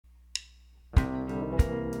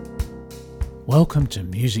Welcome to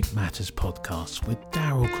Music Matters Podcast with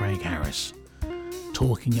Daryl Craig Harris,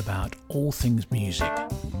 talking about all things music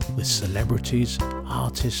with celebrities,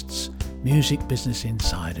 artists, music business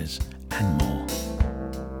insiders and more.